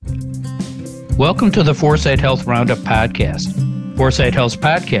Welcome to the 4sight Health Roundup podcast. 4sight Health's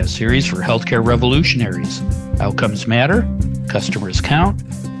podcast series for healthcare revolutionaries. Outcomes matter, customers count,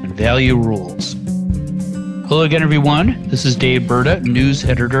 and value rules. Hello again, everyone. This is Dave Berta, news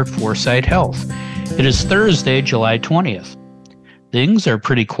editor at 4sight Health. It is Thursday, July 20th. Things are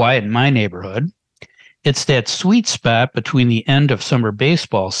pretty quiet in my neighborhood. It's that sweet spot between the end of summer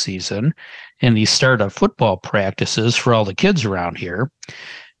baseball season and the start of football practices for all the kids around here.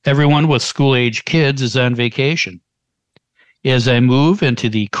 Everyone with school-age kids is on vacation. As I move into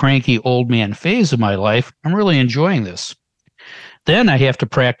the cranky old man phase of my life, I'm really enjoying this. Then I have to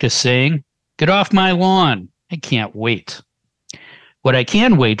practice saying, "Get off my lawn." I can't wait. What I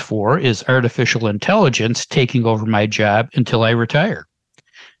can wait for is artificial intelligence taking over my job until I retire.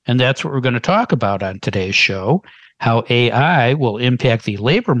 And that's what we're going to talk about on today's show, how AI will impact the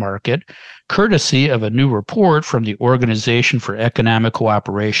labor market, courtesy of a new report from the Organization for Economic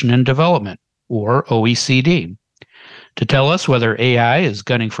Cooperation and Development, or OECD. To tell us whether AI is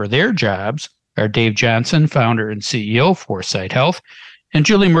gunning for their jobs are Dave Johnson, founder and CEO of 4sight Health, and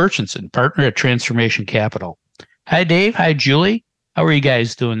Julie Murchison, partner at Transformation Capital. Hi, Dave. Hi, Julie. How are you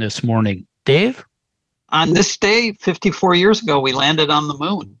guys doing this morning? Dave? On this day, 54 years ago, we landed on the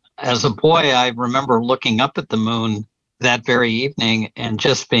moon. As a boy, I remember looking up at the moon that very evening and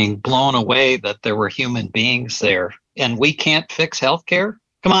just being blown away that there were human beings there. And we can't fix healthcare?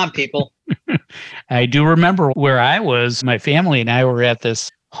 Come on, people. I do remember where I was. My family and I were at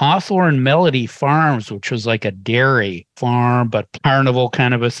this Hawthorne Melody Farms, which was like a dairy farm, but carnival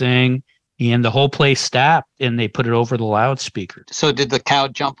kind of a thing. And the whole place stopped and they put it over the loudspeaker. So did the cow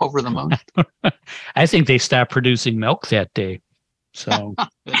jump over the moon? I think they stopped producing milk that day. So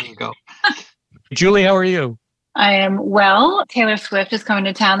there you go. Julie, how are you? I am well. Taylor Swift is coming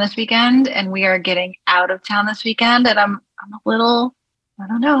to town this weekend, and we are getting out of town this weekend. And I'm a little, I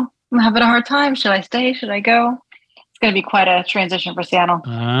don't know. I'm having a hard time. Should I stay? Should I go? It's going to be quite a transition for Seattle.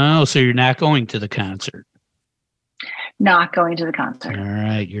 Oh, so you're not going to the concert? Not going to the concert. All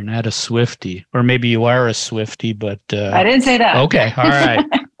right. You're not a Swiftie. Or maybe you are a Swiftie, but... I didn't say that. Okay. All right.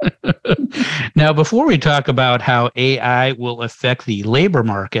 Now, before we talk about how AI will affect the labor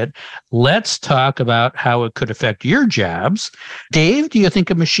market, let's talk about how it could affect your jobs. Dave, do you think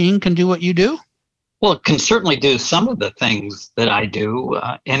a machine can do what you do? Well, it can certainly do some of the things that I do.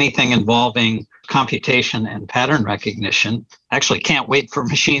 Anything involving computation and pattern recognition. Actually, can't wait for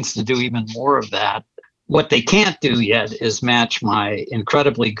machines to do even more of that. What they can't do yet is match my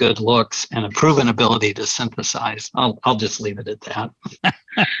incredibly good looks and a proven ability to synthesize. I'll just leave it at that.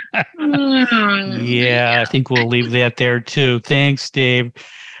 Yeah, I think we'll leave that there too. Thanks, Dave.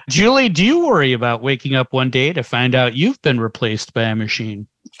 Julie, do you worry about waking up one day to find out you've been replaced by a machine?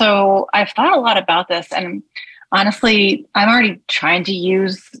 So I've thought a lot about this, and honestly, I'm already trying to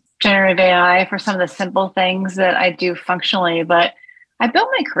use generative AI for some of the simple things that I do functionally, but I built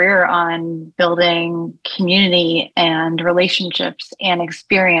my career on building community and relationships and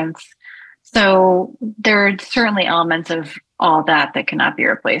experience. So there are certainly elements of all that that cannot be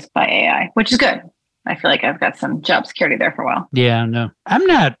replaced by AI, which is good. I feel like I've got some job security there for a while. Yeah, no. I'm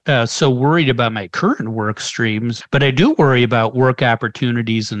not so worried about my current work streams, but I do worry about work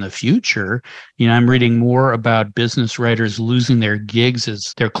opportunities in the future. You know, I'm reading more about business writers losing their gigs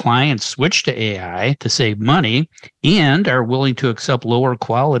as their clients switch to AI to save money and are willing to accept lower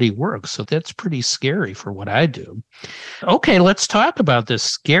quality work. So that's pretty scary for what I do. Okay, let's talk about this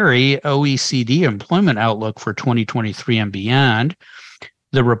scary OECD employment outlook for 2023 and beyond.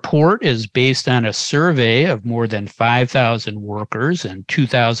 The report is based on a survey of more than 5,000 workers and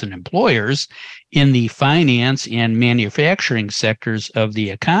 2,000 employers in the finance and manufacturing sectors of the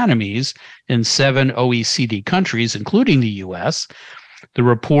economies in 7 OECD countries, including the U.S. The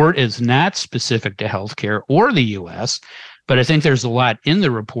report is not specific to healthcare or the U.S., but I think there's a lot in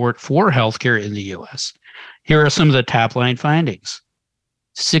the report for healthcare in the U.S. Here are some of the top line findings.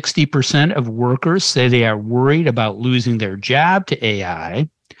 60% of workers say they are worried about losing their job to AI,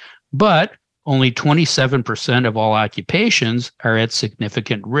 but only 27% of all occupations are at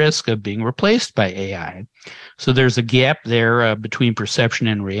significant risk of being replaced by AI. So there's a gap there between perception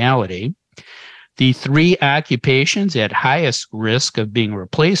and reality. The 3 occupations at highest risk of being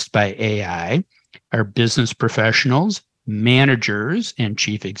replaced by AI are business professionals, managers, and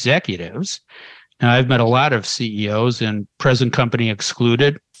chief executives. Now, I've met a lot of CEOs, and present company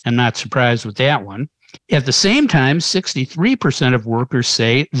excluded. I'm not surprised with that one. At the same time, 63% of workers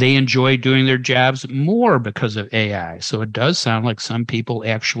say they enjoy doing their jobs more because of AI. So it does sound like some people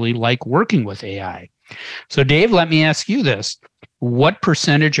actually like working with AI. So Dave, let me ask you this. What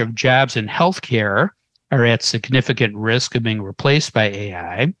percentage of jobs in healthcare are at significant risk of being replaced by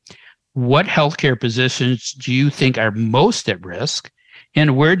AI? What healthcare positions do you think are most at risk?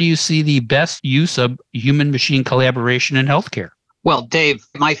 And where do you see the best use of human-machine collaboration in healthcare? Well, Dave,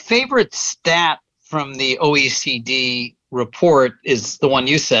 my favorite stat from the OECD report is the one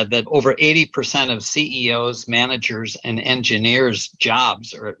you said, that over 80% of CEOs, managers, and engineers'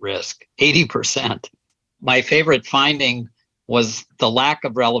 jobs are at risk. 80%. My favorite finding was the lack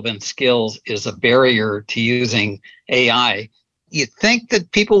of relevant skills is a barrier to using AI. You think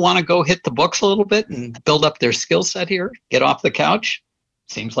that people want to go hit the books a little bit and build up their skill set here, get off the couch?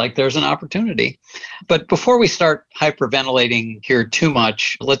 Seems like there's an opportunity. But before we start hyperventilating here too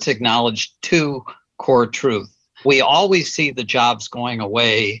much, let's acknowledge two core truths. We always see the jobs going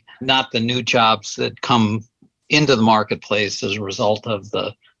away, not the new jobs that come into the marketplace as a result of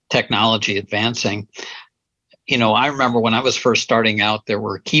the technology advancing. I remember when I was first starting out, there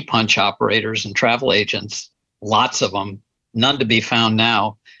were key punch operators and travel agents, lots of them, none to be found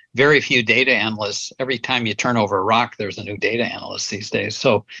now. Very few data analysts. Every time you turn over a rock, there's a new data analyst these days.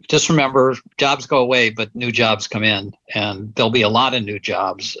 So just remember, jobs go away, but new jobs come in. And there'll be a lot of new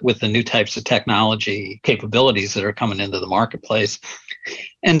jobs with the new types of technology capabilities that are coming into the marketplace.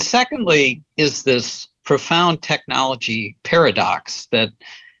 And secondly, is this profound technology paradox that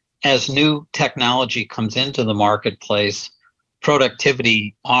as new technology comes into the marketplace,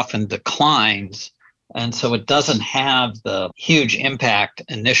 productivity often declines. And so it doesn't have the huge impact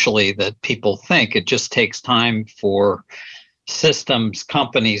initially that people think. It just takes time for systems,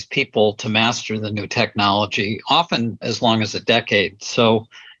 companies, people to master the new technology, often as long as a decade. So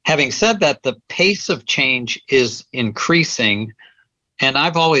having said that, the pace of change is increasing. And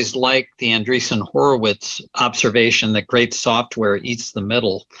I've always liked the Andreessen Horowitz observation that great software eats the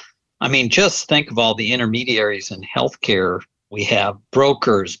middle. I mean, just think of all the intermediaries in healthcare. We have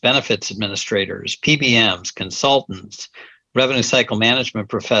brokers, benefits administrators, PBMs, consultants, revenue cycle management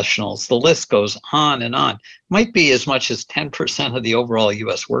professionals. The list goes on and on. Might be as much as 10% of the overall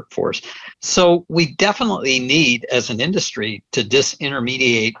US workforce. So we definitely need, as an industry, to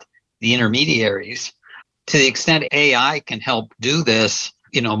disintermediate the intermediaries. To the extent AI can help do this,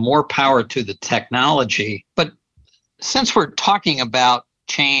 more power to the technology. But since we're talking about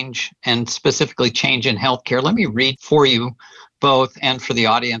change and specifically change in healthcare, let me read for you both and for the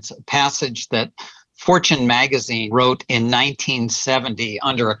audience a passage that Fortune magazine wrote in 1970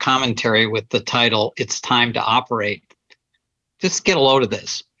 under a commentary with the title, "It's Time to Operate." Just get a load of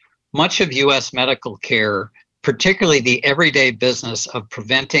this. Much of US medical care, particularly the everyday business of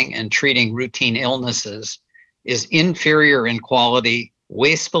preventing and treating routine illnesses, is inferior in quality,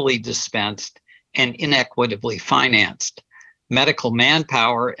 wastefully dispensed, and inequitably financed. Medical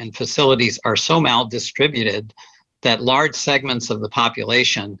manpower and facilities are so maldistributed that large segments of the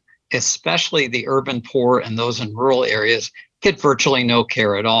population, especially the urban poor and those in rural areas, get virtually no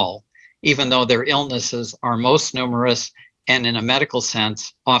care at all, even though their illnesses are most numerous and, in a medical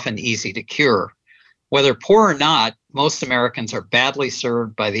sense, often easy to cure. Whether poor or not, most Americans are badly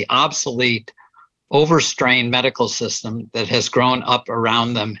served by the obsolete, overstrained medical system that has grown up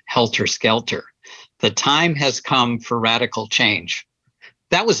around them helter-skelter. The time has come for radical change.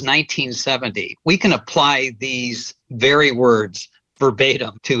 That was 1970. We can apply these very words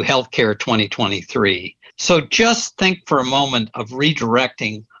verbatim to healthcare 2023. So just think for a moment of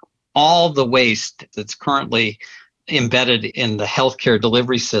redirecting all the waste that's currently embedded in the healthcare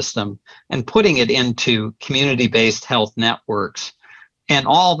delivery system and putting it into community-based health networks and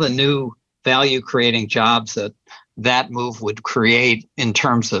all the new value-creating jobs that move would create in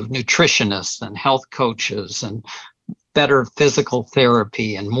terms of nutritionists and health coaches and better physical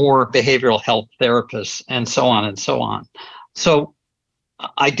therapy and more behavioral health therapists and so on and so on. So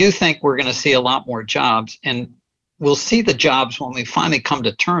I do think we're going to see a lot more jobs, and we'll see the jobs when we finally come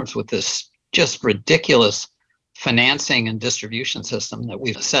to terms with this just ridiculous financing and distribution system that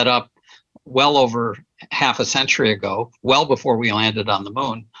we've set up well over half a century ago, well before we landed on the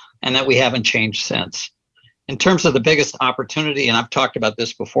moon, and that we haven't changed since. In terms of the biggest opportunity, and I've talked about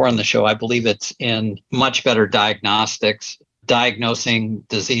this before on the show, I believe it's in much better diagnostics, diagnosing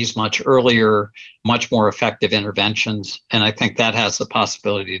disease much earlier, much more effective interventions. And I think that has the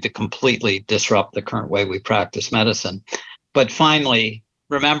possibility to completely disrupt the current way we practice medicine. But finally,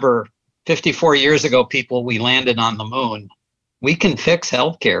 remember, 54 years ago, people, we landed on the moon. We can fix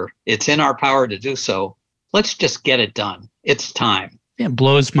healthcare. It's in our power to do so. Let's just get it done. It's time. It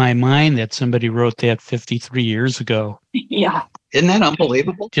blows my mind that somebody wrote that 53 years ago. Yeah. Isn't that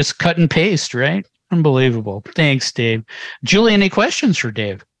unbelievable? Just cut and paste, right? Unbelievable. Thanks, Dave. Julie, any questions for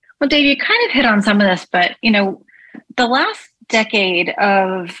Dave? Well, Dave, you kind of hit on some of this, but, the last decade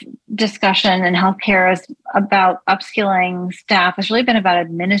of discussion in healthcare is about upskilling staff has really been about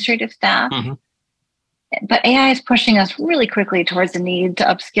administrative staff. Mhm. But AI is pushing us really quickly towards the need to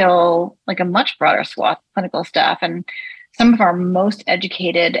upskill like a much broader swath of clinical staff and some of our most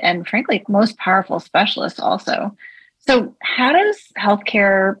educated and frankly most powerful specialists also. So how does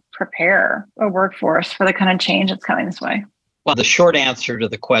healthcare prepare a workforce for the kind of change that's coming this way? Well, the short answer to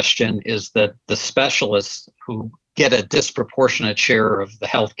the question is that the specialists who get a disproportionate share of the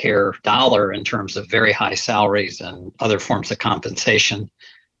healthcare dollar in terms of very high salaries and other forms of compensation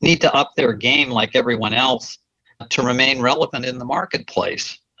need to up their game like everyone else to remain relevant in the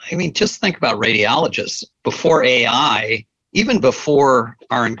marketplace. I mean, just think about radiologists. Before AI, even before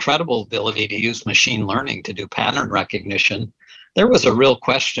our incredible ability to use machine learning to do pattern recognition, there was a real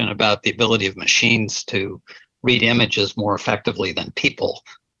question about the ability of machines to read images more effectively than people,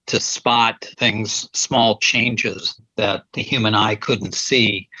 to spot things, small changes that the human eye couldn't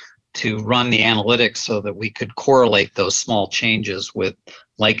see, to run the analytics so that we could correlate those small changes with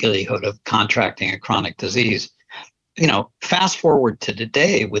likelihood of contracting a chronic disease. Fast forward to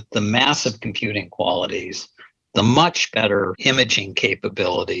today with the massive computing qualities, the much better imaging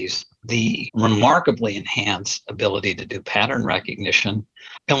capabilities, the remarkably enhanced ability to do pattern recognition.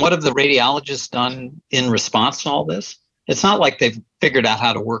 And what have the radiologists done in response to all this? It's not like they've figured out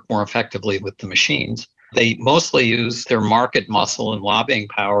how to work more effectively with the machines. They mostly use their market muscle and lobbying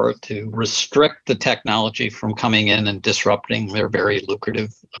power to restrict the technology from coming in and disrupting their very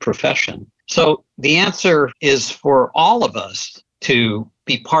lucrative profession. So the answer is for all of us to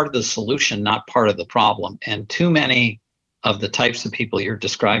be part of the solution, not part of the problem. And too many of the types of people you're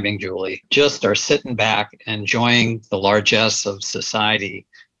describing, Julie, just are sitting back enjoying the largesse of society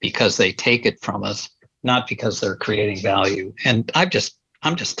because they take it from us, not because they're creating value. And I'm just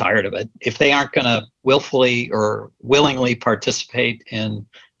tired of it. If they aren't going to willfully or willingly participate in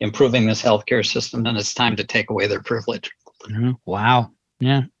improving this healthcare system, then it's time to take away their privilege. Wow.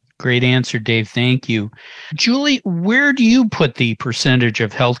 Yeah. Great answer, Dave. Thank you. Julie, where do you put the percentage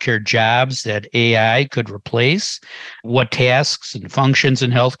of healthcare jobs that AI could replace? What tasks and functions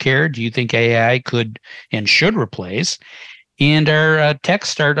in healthcare do you think AI could and should replace? And are tech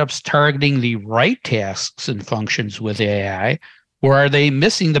startups targeting the right tasks and functions with AI, or are they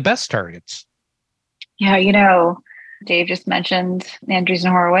missing the best targets? Yeah, Dave just mentioned Andreessen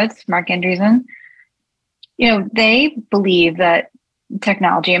Horowitz, Mark Andreessen. They believe that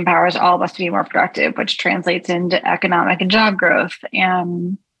technology empowers all of us to be more productive, which translates into economic and job growth.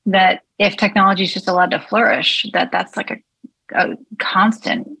 And that if technology is just allowed to flourish, that's like a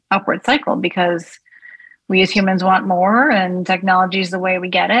constant upward cycle because we as humans want more and technology is the way we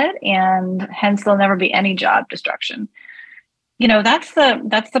get it. And hence there'll never be any job destruction. That's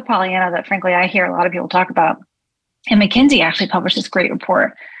the Pollyanna that frankly I hear a lot of people talk about. And McKinsey actually published this great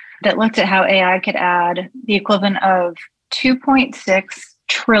report that looked at how AI could add the equivalent of 2.6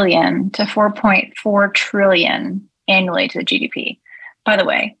 trillion to 4.4 trillion annually to the GDP. By the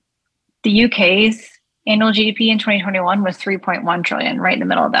way, the UK's annual GDP in 2021 was 3.1 trillion, right in the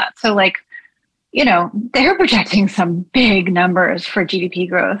middle of that. So they're projecting some big numbers for GDP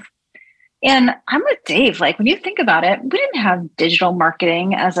growth. And I'm with Dave. When you think about it, we didn't have digital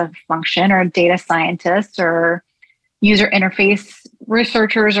marketing as a function or data scientists or user interface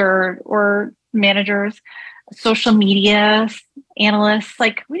researchers or managers, social media analysts.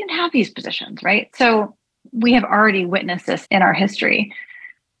 We didn't have these positions, right? So we have already witnessed this in our history.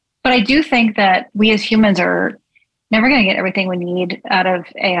 But I do think that we as humans are never going to get everything we need out of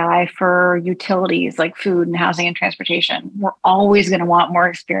AI for utilities like food and housing and transportation. We're always going to want more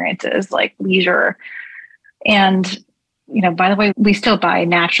experiences like leisure. And, by the way, we still buy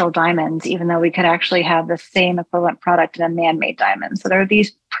natural diamonds, even though we could actually have the same equivalent product in a man-made diamond. So there are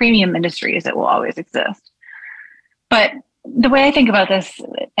these premium industries that will always exist. But the way I think about this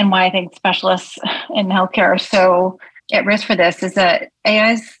and why I think specialists in healthcare are so at risk for this is that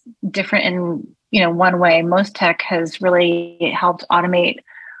AI is different in one way. Most tech has really helped automate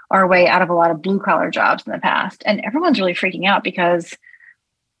our way out of a lot of blue collar jobs in the past. And everyone's really freaking out because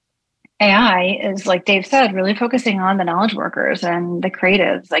AI is, like Dave said, really focusing on the knowledge workers and the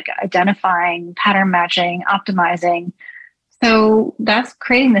creatives, identifying, pattern matching, optimizing. So that's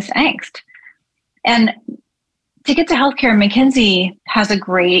creating this angst. And to get to healthcare, McKinsey has a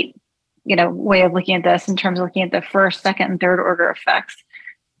great, way of looking at this in terms of looking at the first, second, and third order effects.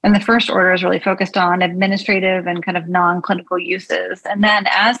 And the first order is really focused on administrative and kind of non-clinical uses. And then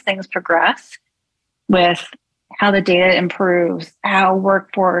as things progress with how the data improves, how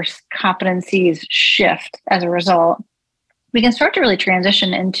workforce competencies shift as a result, we can start to really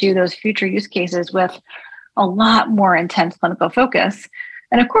transition into those future use cases with a lot more intense clinical focus.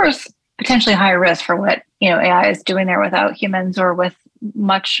 And of course, potentially higher risk for what, AI is doing there without humans or with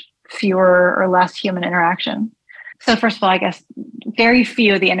much fewer or less human interaction. So first of all, I guess very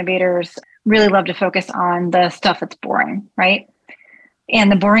few of the innovators really love to focus on the stuff that's boring, right?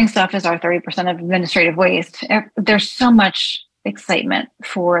 And the boring stuff is our 30% of administrative waste. There's so much excitement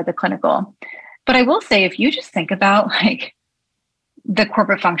for the clinical. But I will say, if you just think about like the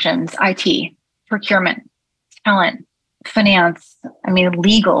corporate functions, IT, procurement, talent, finance,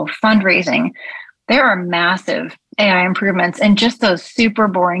 legal, fundraising, there are massive AI improvements in just those super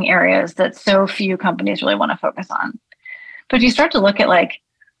boring areas that so few companies really want to focus on. But if you start to look at like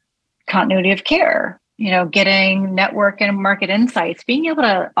continuity of care, getting network and market insights, being able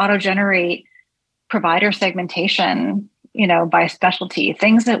to auto-generate provider segmentation, by specialty,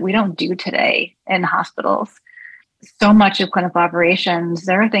 things that we don't do today in hospitals. So much of clinical operations,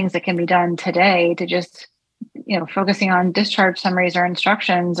 there are things that can be done today to just, focusing on discharge summaries or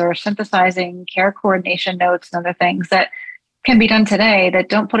instructions or synthesizing care coordination notes and other things that can be done today that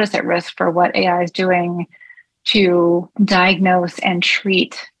don't put us at risk for what AI is doing to diagnose and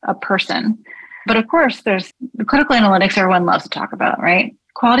treat a person. But of course, there's the clinical analytics everyone loves to talk about, right?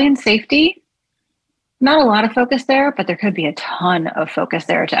 Quality and safety, not a lot of focus there, but there could be a ton of focus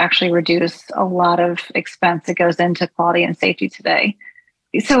there to actually reduce a lot of expense that goes into quality and safety today.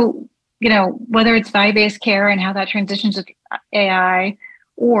 So, whether it's value-based care and how that transitions with AI,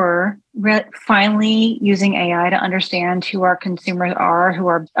 or finally using AI to understand who our consumers are, who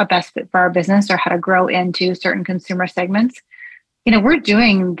are a best fit for our business, or how to grow into certain consumer segments. We're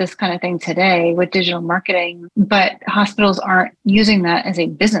doing this kind of thing today with digital marketing, but hospitals aren't using that as a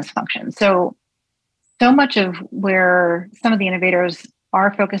business function. So much of where some of the innovators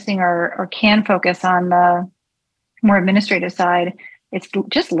are focusing or can focus on the more administrative side, it's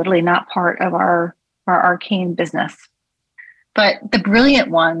just literally not part of our arcane business. But the brilliant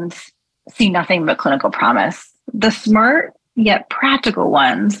ones see nothing but clinical promise. The smart yet practical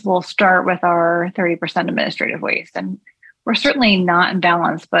ones will start with our 30% administrative waste. And we're certainly not in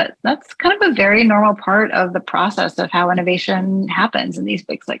balance, but that's kind of a very normal part of the process of how innovation happens in these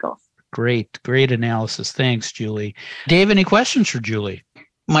big cycles. Great analysis. Thanks, Julie. Dave, any questions for Julie?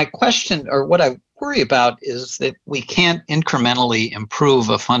 My question, or what I worry about, is that we can't incrementally improve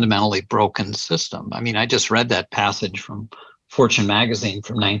a fundamentally broken system. I just read that passage from Fortune magazine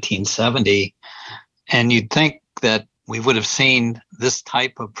from 1970, and you'd think that we would have seen this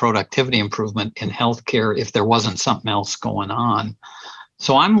type of productivity improvement in healthcare if there wasn't something else going on.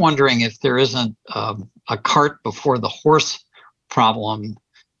 So I'm wondering if there isn't a cart before the horse problem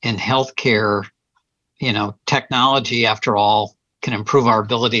in healthcare. Technology, after all, can improve our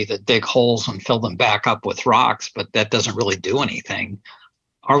ability to dig holes and fill them back up with rocks, but that doesn't really do anything.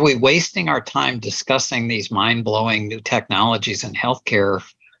 Are we wasting our time discussing these mind-blowing new technologies in healthcare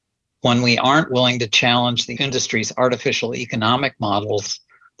when we aren't willing to challenge the industry's artificial economic models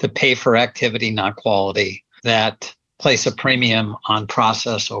to pay for activity, not quality, that place a premium on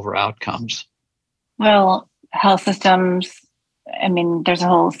process over outcomes? Well, health systems, there's a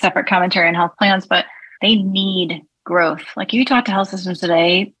whole separate commentary on health plans, but they need growth. Like if you talk to health systems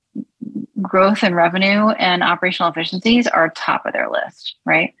today, growth and revenue and operational efficiencies are top of their list,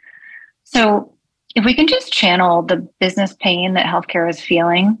 right? So if we can just channel the business pain that healthcare is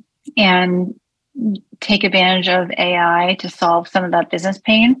feeling and take advantage of AI to solve some of that business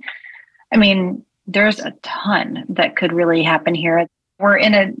pain, there's a ton that could really happen here. We're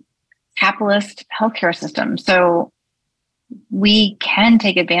in a capitalist healthcare system, so we can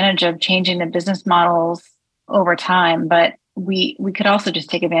take advantage of changing the business models over time, but we could also just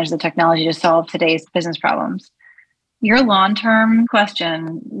take advantage of the technology to solve today's business problems. Your long-term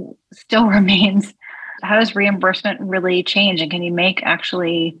question still remains, how does reimbursement really change? And can you make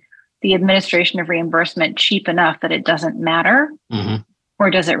actually the administration of reimbursement cheap enough that it doesn't matter? Mm-hmm. Or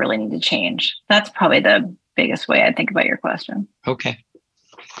does it really need to change? That's probably the biggest way I think about your question. Okay.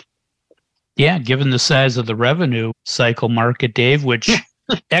 Yeah, given the size of the revenue cycle market, Dave, which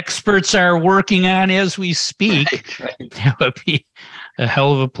experts are working on as we speak, right. That would be a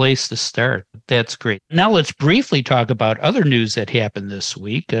hell of a place to start. That's great. Now let's briefly talk about other news that happened this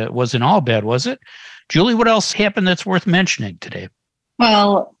week. It wasn't all bad, was it? Julie, what else happened that's worth mentioning today?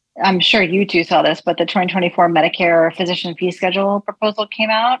 Well, I'm sure you two saw this, but the 2024 Medicare physician fee schedule proposal came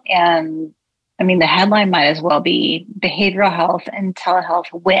out. And the headline might as well be behavioral health and telehealth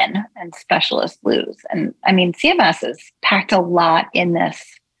win and specialists lose. And CMS has packed a lot in this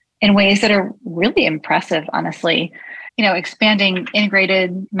in ways that are really impressive, honestly. Expanding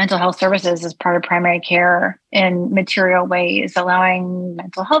integrated mental health services as part of primary care in material ways, allowing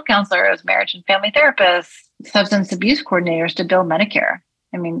mental health counselors, marriage and family therapists, substance abuse coordinators to bill Medicare.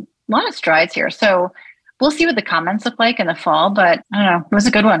 I mean, a lot of strides here. So we'll see what the comments look like in the fall, but I don't know. It was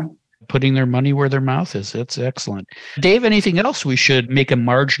a good one. Putting their money where their mouth is. That's excellent. Dave, anything else we should make a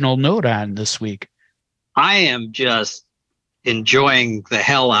marginal note on this week? I am just enjoying the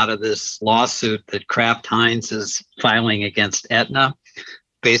hell out of this lawsuit that Kraft Heinz is filing against Aetna,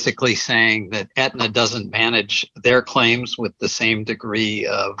 basically saying that Aetna doesn't manage their claims with the same degree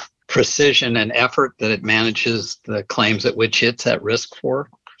of precision and effort that it manages the claims at which it's at risk for.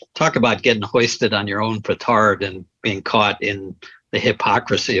 Talk about getting hoisted on your own petard and being caught in the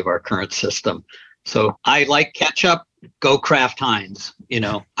hypocrisy of our current system. So I like ketchup. Go Kraft Heinz.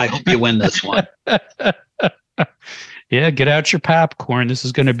 I hope you win this one. Yeah, get out your popcorn. This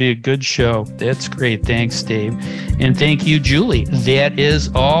is going to be a good show. That's great. Thanks, Dave. And thank you, Julie. That is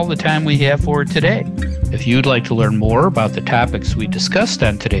all the time we have for today. If you'd like to learn more about the topics we discussed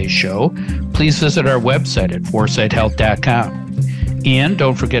on today's show, please visit our website at 4sighthealth.com. And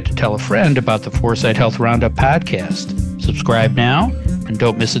don't forget to tell a friend about the 4sight Health Roundup podcast. Subscribe now and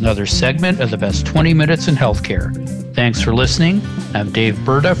don't miss another segment of the best 20 minutes in healthcare. Thanks for listening. I'm Dave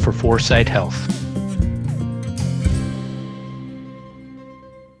Burda for 4sight Health.